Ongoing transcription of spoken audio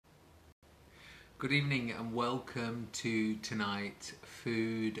Good evening and welcome to tonight's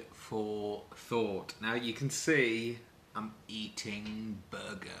Food for Thought. Now you can see I'm eating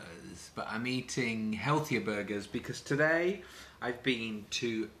burgers, but I'm eating healthier burgers because today I've been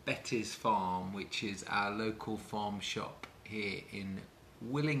to Betty's Farm, which is our local farm shop here in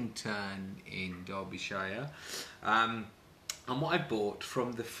Willington in Derbyshire. And what I bought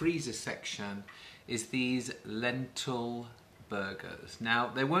from the freezer section is these lentil burgers. Now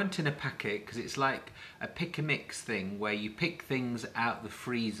they weren't in a packet because it's like a pick a mix thing where you pick things out the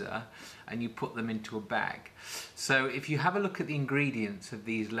freezer and you put them into a bag. So if you have a look at the ingredients of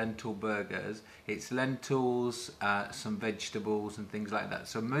these lentil burgers, it's lentils, some vegetables and things like that.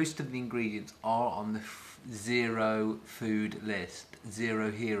 So most of the ingredients are on the zero food list, zero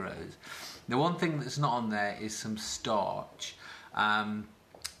heroes. The one thing that's not on there is some starch.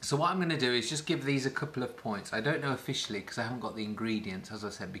 So what I'm going to do is just give these a couple of points. I don't know officially because I haven't got the ingredients, as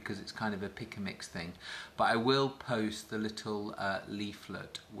I said, because it's kind of a pick and mix thing. But I will post the little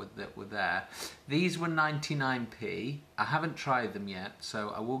leaflet with that were there. These were 99p. I haven't tried them yet,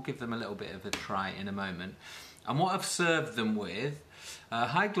 so I will give them a little bit of a try in a moment. And what I've served them with,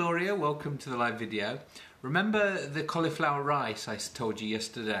 hi Gloria, welcome to the live video. Remember the cauliflower rice I told you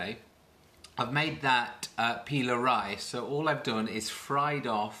yesterday? I've made that peeler rice, so all I've done is fried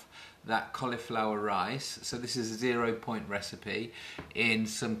off that cauliflower rice. So this is a 0 point recipe in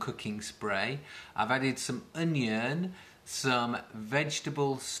some cooking spray. I've added some onion, some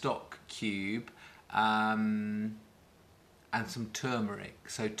vegetable stock cube, and some turmeric.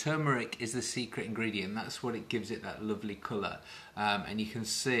 So turmeric is the secret ingredient. That's what it gives it that lovely colour. And you can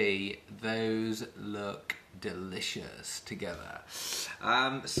see those look delicious together.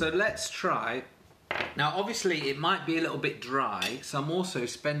 So let's try. Now obviously it might be a little bit dry, so I'm also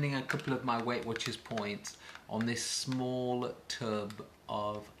spending a couple of my Weight Watchers points on this small tub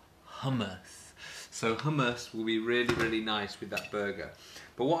of hummus. So hummus will be really nice with that burger.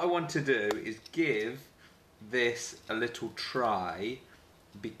 But what I want to do is give this a little try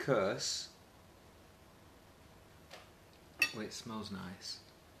because it smells nice.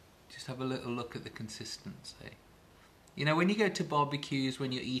 Just have a little look at the consistency. You know, when you go to barbecues,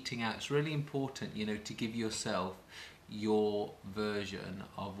 when you're eating out, it's really important, you know, to give yourself your version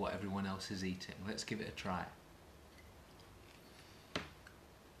of what everyone else is eating. Let's give it a try.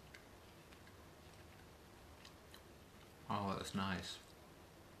 Oh, that's nice.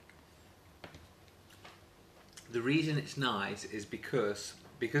 The reason it's nice is because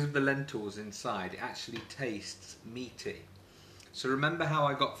of the lentils inside, it actually tastes meaty. So remember how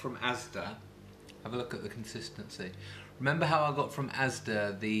I got from Asda, have a look at the consistency. Remember how I got from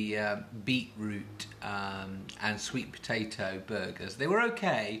Asda the beetroot and sweet potato burgers? They were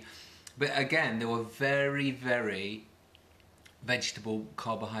okay, but again, they were very vegetable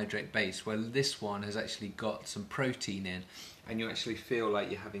carbohydrate based, where this one has actually got some protein in and you actually feel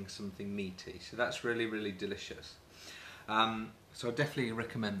like you're having something meaty. So that's really delicious. So I definitely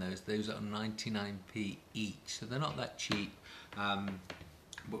recommend those. Those are 99p each, so they're not that cheap.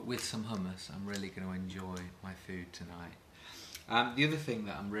 But with some hummus, I'm really going to enjoy my food tonight. The other thing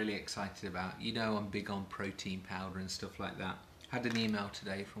that I'm really excited about, you know I'm big on protein powder and stuff like that. Had an email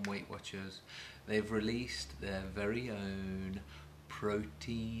today from Weight Watchers. They've released their very own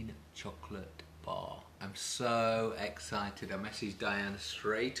protein chocolate bar. I'm so excited. I messaged Diana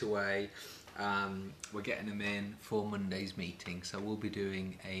straight away. We're getting them in for Monday's meeting, so we'll be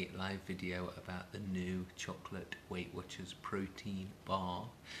doing a live video about the new chocolate Weight Watchers protein bar,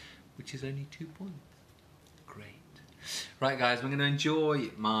 which is only 2 points. Great. Right guys, I'm going to enjoy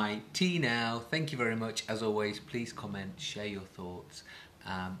my tea now. Thank you very much. As always, please comment, share your thoughts,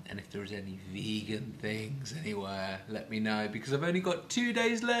 and if there's any vegan things anywhere, let me know, because I've only got 2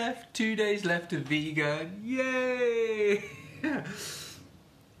 days left. 2 days left of vegan. Yay!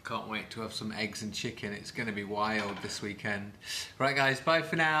 Can't wait to have some eggs and chicken. It's going to be wild this weekend. Right guys, bye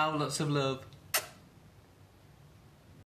for now. Lots of love.